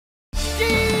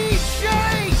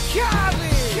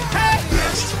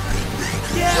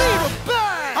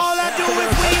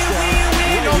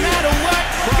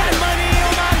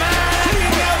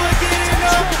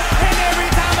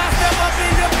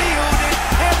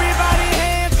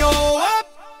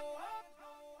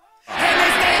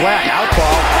flat. Out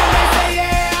ball. And they say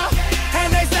yeah, and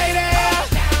they say that.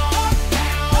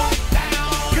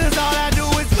 'Cause all I do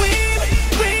is win,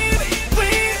 win,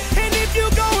 win. And if you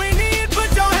going in,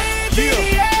 put your hands in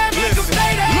the air, make them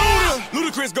stay there.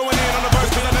 Ludacris going in on the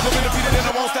verse, 'cause I never been defeated and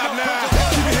I won't stop now.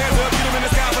 Keep your hands up, get them in the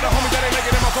sky for the homies that ain't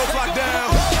making it, my folks locked down.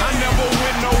 I never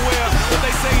went nowhere, but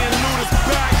they saying Luda's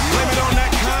back. Blame it on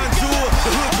that contour,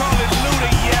 the hood call it Luda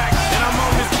Yak. And I'm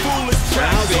on this foolish track.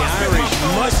 Now the Irish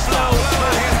must stop.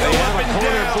 They have a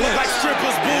corner blitz. Like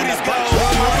strippers' booties go.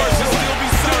 My verses still be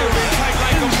serving tight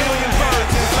like a million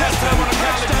virgins. Last time on a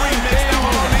college remix, now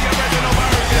I'm on the original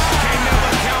version. Can't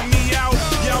never count me out,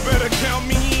 y'all better count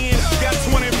me in. Got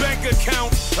 20 bank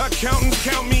accounts, accountants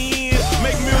count me in.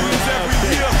 Make millions every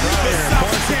year, the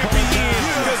South champion.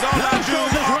 'Cause all I do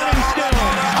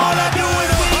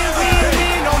is win, win,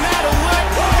 win, no matter what.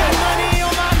 Got money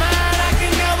on my mind, I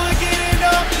can never get it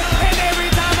up. And every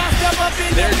time I step up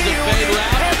in the building,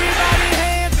 everybody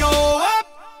hands go up.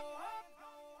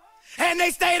 And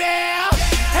they stay there,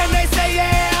 and they say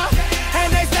yeah,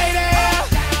 and they stay there.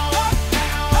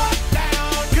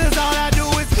 'Cause all I do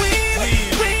is win,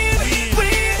 win,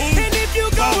 win. And if you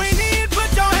going in, put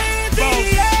your hands in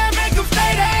the air, make them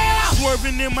stay there.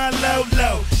 Swerving in my low,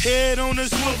 head on the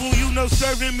swivel, you know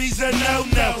serving me's a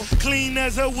no-no. Clean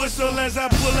as a whistle as I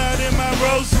pull out in my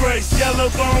Rolls Royce. Yellow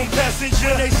bone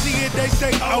passenger, they see it, they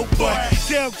say, oh boy.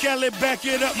 Tell Cali, back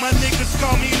it up, my niggas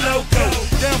call me loco.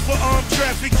 Down for armed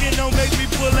trafficking, don't make me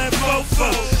pull that fofo.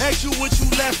 Ask you what you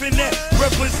laughing at,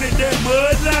 represent that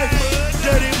mud life.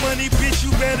 Dirty money, bitch,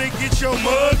 you better get your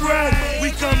mud right.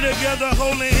 We come together,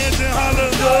 holding hands and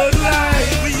holler hood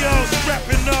life. We all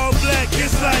strapping all black,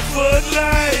 it's like Bud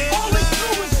Light.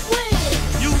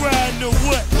 You riding to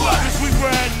what? 'Cause we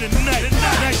riding tonight.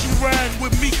 Now you riding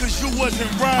with me 'cause you wasn't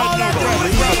riding. All I do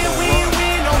is win, win,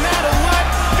 win, no matter what.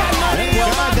 Got money on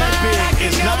my mind, I can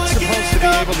is not never supposed get to be it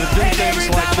up. able to do And things every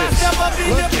like time I this. step up in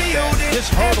Look the at building, this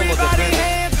hurdle of everybody defending.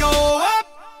 hands go up.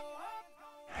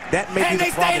 That may And be they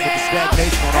the stay problem with the there,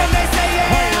 stagnation on and they offense. say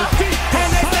yeah, and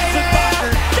they say there.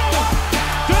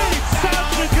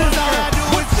 'Cause all I do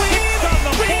is win,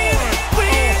 win,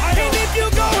 win. And if you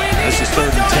going in, This is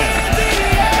put 3rd your and 10. hands in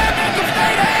the air, make them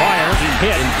stay there. Fires,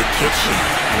 hit. In the kitchen.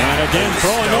 And again,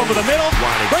 throwing over the middle.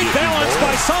 Great balance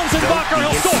by Sonsenbacher.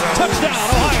 He'll score. Touchdown,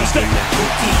 Ohio State.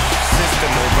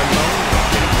 System overload.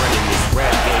 Been running this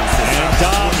rap game since And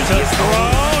Dobbs to throw,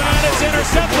 and it's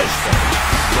intercepted.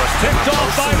 Picked off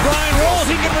by Brian Rolls.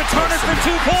 He can return it for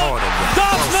 2 points.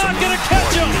 Dobbs not going to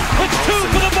catch him. It's 2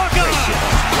 for the Buckeyes.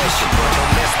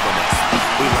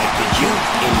 We like the youth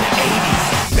in the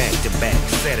 80s. Back to back,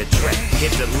 set a track,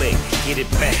 hit the lick, get it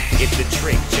back, hit the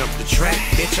trick, jump the track.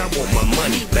 Bitch, I want my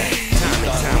money back. Time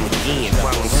and time again,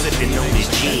 while I'm sipping on this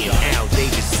gin. Al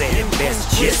Davis said it best,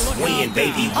 just win,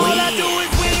 baby, win. All I do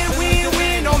is win, win,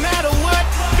 win, no matter